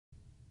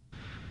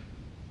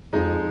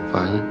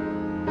Violet,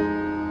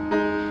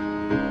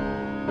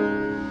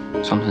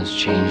 something's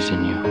changed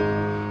in you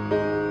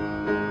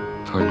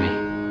toward me.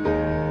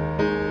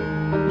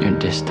 You're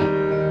distant,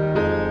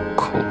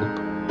 cold.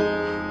 I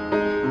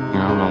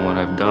don't know what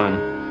I've done,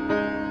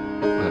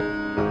 but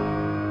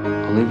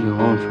I'll leave you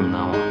alone from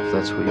now on if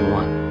that's what you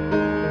want.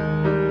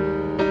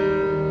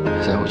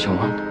 Is that what you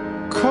want?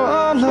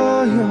 Call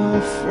all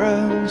your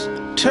friends,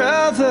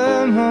 tell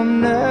them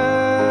I'm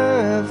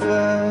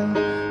never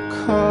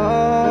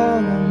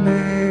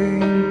coming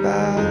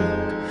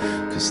back,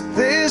 'cause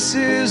this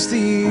is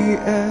the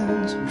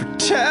end.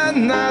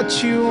 Pretend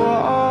that you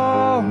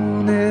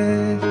want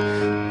it,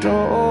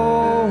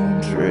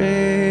 don't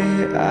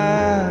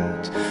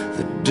react.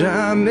 The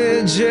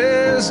damage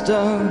is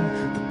done,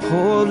 the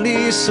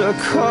police are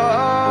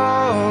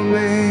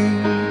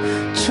coming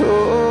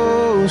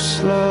too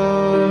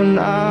slow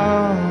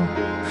now.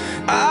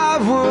 I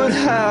would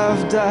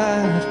have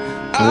died.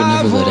 I would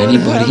never let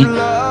anybody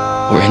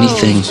or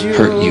anything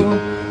hurt you.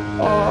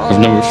 I've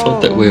never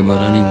felt that way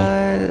about anyone.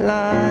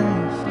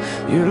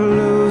 You're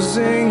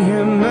losing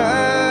your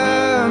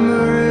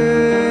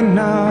memory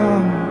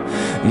now.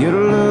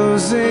 You're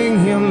losing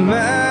your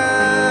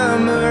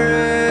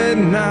memory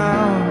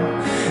now.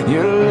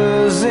 You're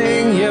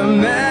losing your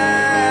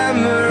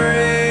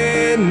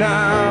memory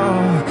now.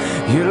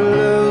 You're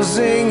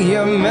losing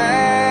your memory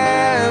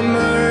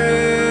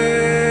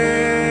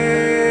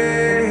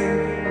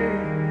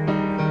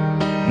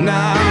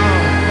now.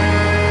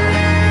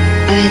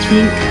 I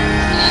think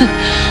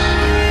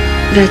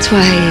that's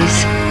why he's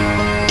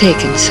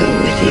taken so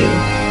with you.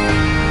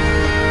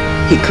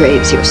 He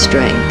craves your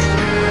strength.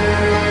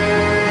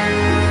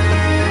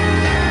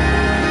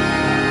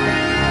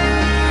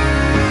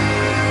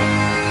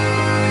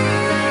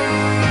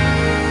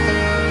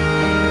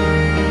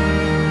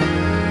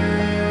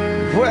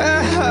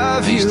 Where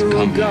have you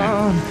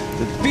gone?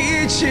 The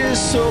beach is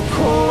so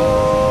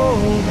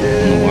cold.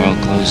 When the world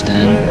closed in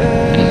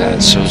and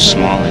got so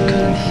small I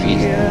couldn't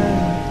breathe.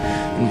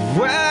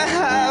 Where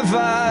have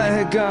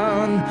I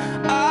gone?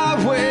 I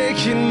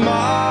wake in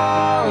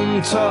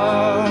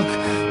Montauk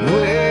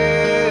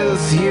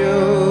with you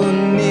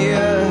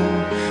near.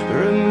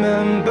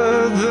 Remember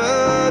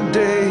the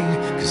day,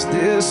 'cause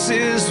this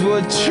is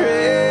what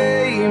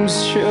dreams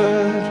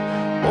should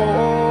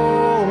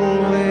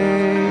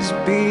always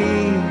be.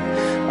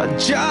 I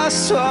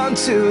just want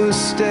to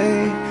stay.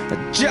 I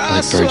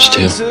just birds want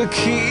too. to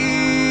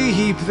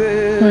keep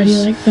this. Why do you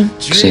like them?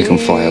 'Cause they can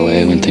fly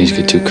away when things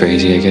get too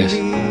crazy, I guess.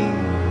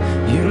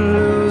 You're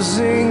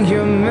losing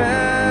your memory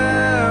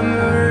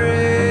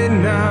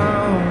now.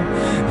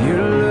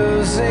 You're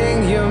losing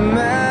your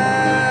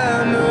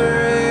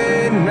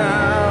memory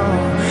now.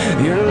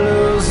 You're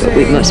losing But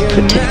we must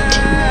protect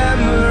him.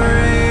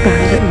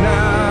 Violet.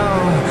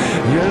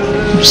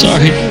 I'm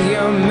sorry.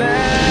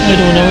 I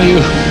don't know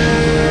you.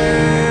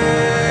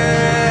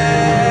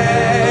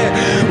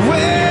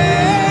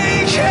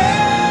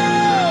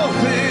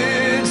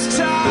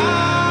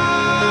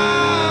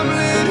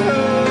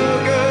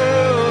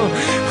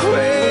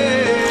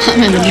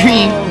 I'm in a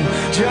dream.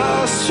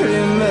 Just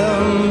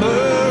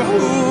remember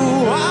who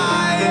I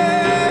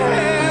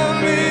am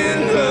in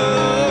the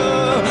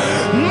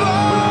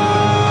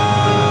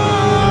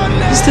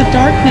morning. It's the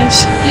darkness.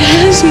 It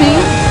has me.